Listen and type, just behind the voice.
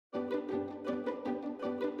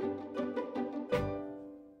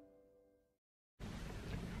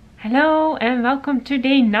Hello and welcome to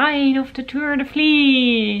day 9 of the Tour de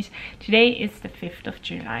Fleece. Today is the 5th of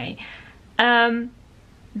July. I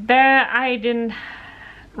didn't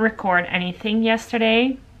record anything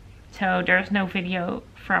yesterday, so there's no video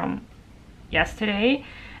from yesterday.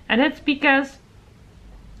 And it's because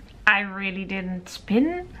I really didn't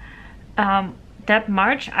spin that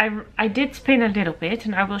much. I did spin a little bit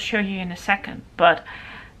and I will show you in a second. But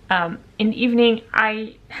in the evening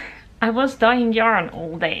I was dyeing yarn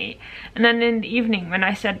all day, and then in the evening when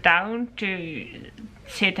I sat down to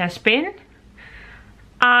sit and spin,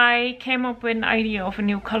 I came up with an idea of a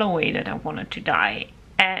new colorway that I wanted to dye.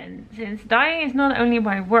 And since dyeing is not only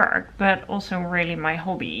my work but also really my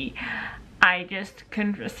hobby, I just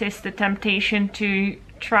couldn't resist the temptation to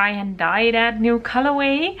try and dye that new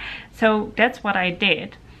colorway. So that's what I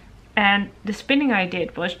did, and the spinning I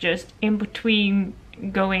did was just in between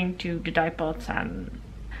going to the dye pots, and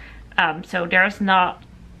so there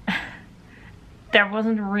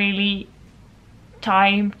wasn't really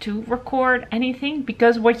time to record anything,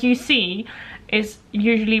 because what you see is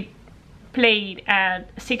usually played at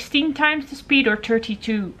 16 times the speed or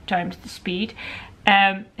 32 times the speed.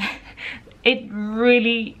 It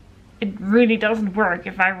really doesn't work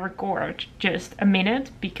if I record just a minute,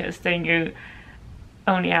 because then you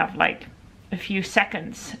only have like a few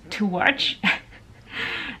seconds to watch.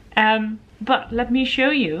 But let me show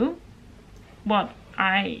you what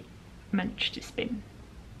I managed to spin.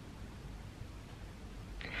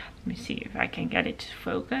 Let me see if I can get it to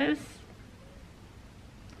focus.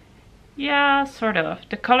 Yeah, sort of.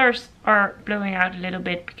 The colors are blowing out a little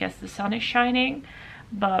bit because the sun is shining,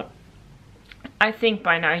 but I think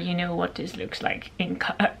by now you know what this looks like in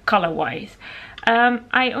color wise.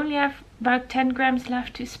 I only have about 10 grams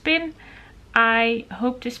left to spin. I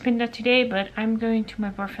hope to spin that today, but I'm going to my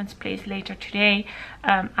boyfriend's place later today.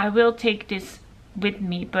 I will take this with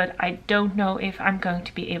me, but I don't know if I'm going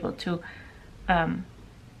to be able to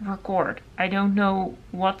record. I don't know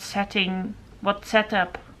what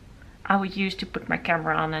setup I would use to put my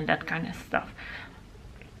camera on and that kind of stuff.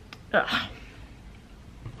 Ugh.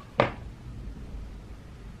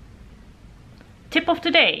 Tip of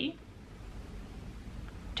the day.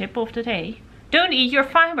 Don't eat your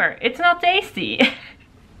fiber, it's not tasty.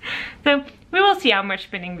 So we will see how much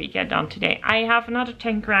spinning we get done today. I have another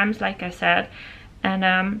 10 grams like I said,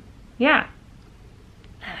 and yeah,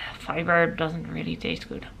 fiber doesn't really taste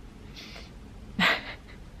good.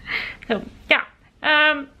 So yeah,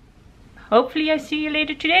 hopefully I see you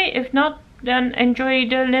later today. If not, then enjoy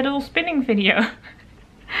the little spinning video.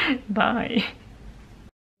 Bye.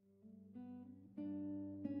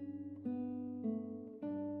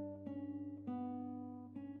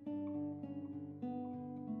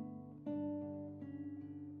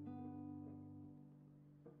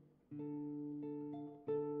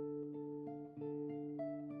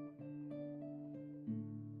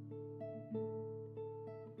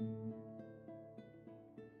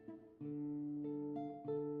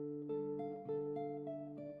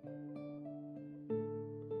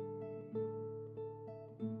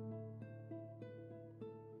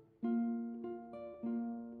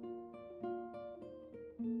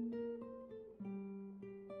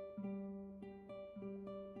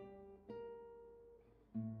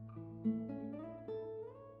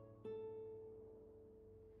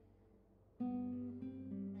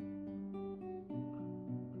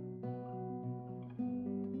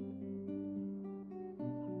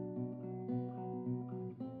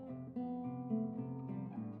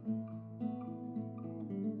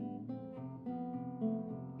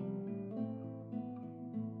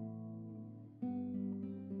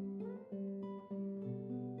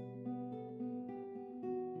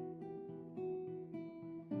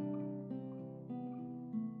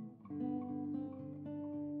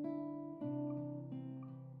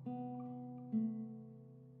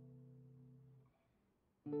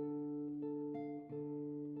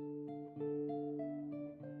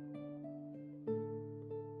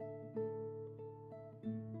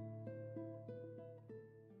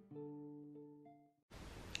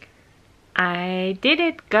 I did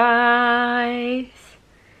it, guys.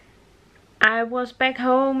 I was back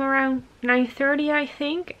home around 9:30 I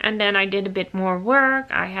think, and then I did a bit more work.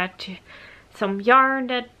 I had some yarn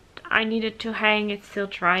that I needed to hang. It's still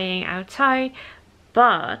drying outside,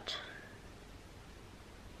 but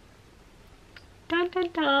dun, dun,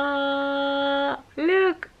 dun,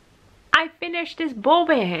 look, I finished this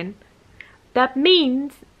bobbin. That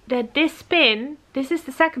means that this is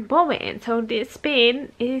the second bobbin, so this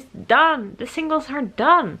spin is done. The singles are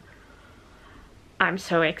done. I'm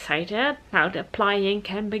so excited. Now the applying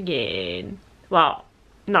can begin. Well,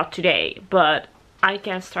 not today, but I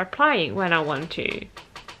can start plying when I want to.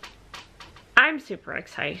 I'm super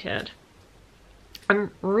excited.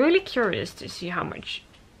 I'm really curious to see how much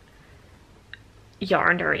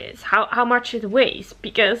yarn there is, how much it weighs,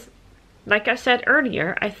 because like I said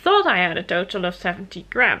earlier, I thought I had a total of 70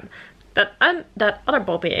 grams. That other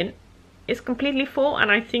bobbin is completely full,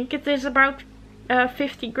 and I think it is about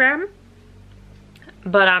 50 grams,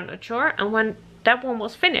 but I'm not sure. And when that one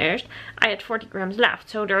was finished, I had 40 grams left,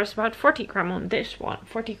 so there's about 40 grams on this one,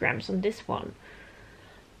 40 grams on this one.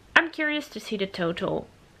 I'm curious to see the total.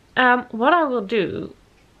 What I will do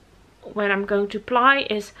when I'm going to ply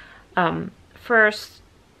is first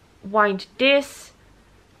wind this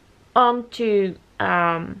onto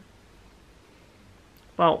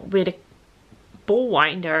well, with a ball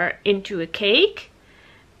winder into a cake,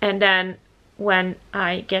 and then when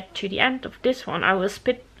I get to the end of this one, I will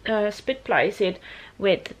spit plies it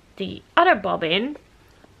with the other bobbin,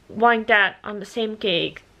 wind that on the same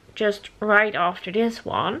cake just right after this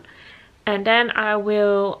one, and then I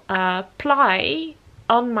will ply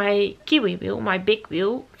on my Kiwi wheel, my big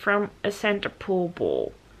wheel, from a center pull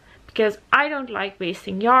ball, because I don't like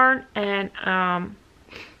wasting yarn, and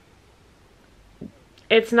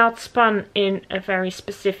it's not spun in a very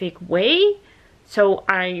specific way, so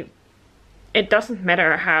it doesn't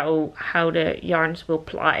matter how the yarns will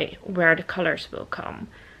ply, where the colors will come,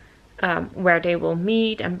 where they will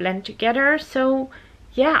meet and blend together. So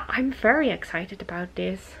yeah, I'm very excited about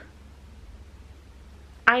this.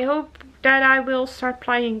 I hope that I will start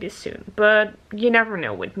plying this soon, but you never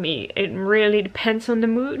know with me. It really depends on the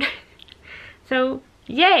mood. So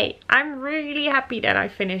yay, I'm really happy that I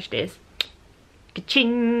finished this.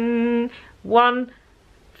 Ka-ching! One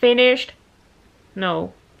finished,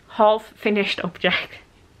 no, half finished object.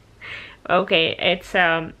 Okay, it's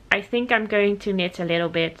I think I'm going to knit a little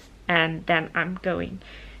bit, and then I'm going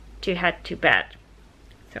to head to bed.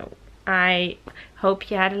 So I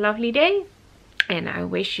hope you had a lovely day, and I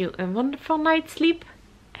wish you a wonderful night's sleep.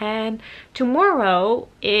 And tomorrow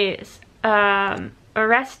is a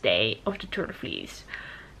rest day of the Tour de Fleece.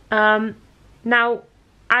 Now,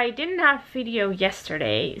 I didn't have a video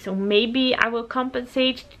yesterday, so maybe I will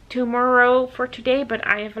compensate tomorrow for today, but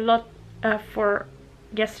I have a lot for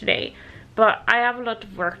yesterday. But I have a lot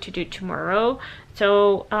of work to do tomorrow,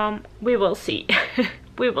 so we will see.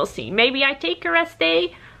 We will see. Maybe I take a rest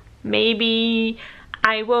day, maybe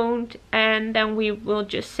I won't, and then we will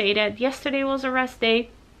just say that yesterday was a rest day.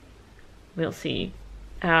 We'll see.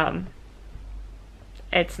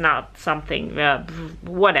 It's not something,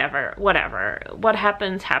 whatever, what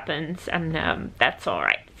happens, and that's all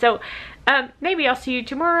right. So maybe I'll see you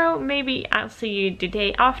tomorrow, maybe I'll see you the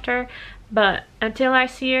day after, but until I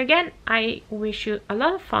see you again, I wish you a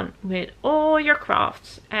lot of fun with all your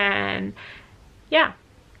crafts, and yeah,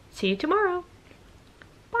 see you tomorrow.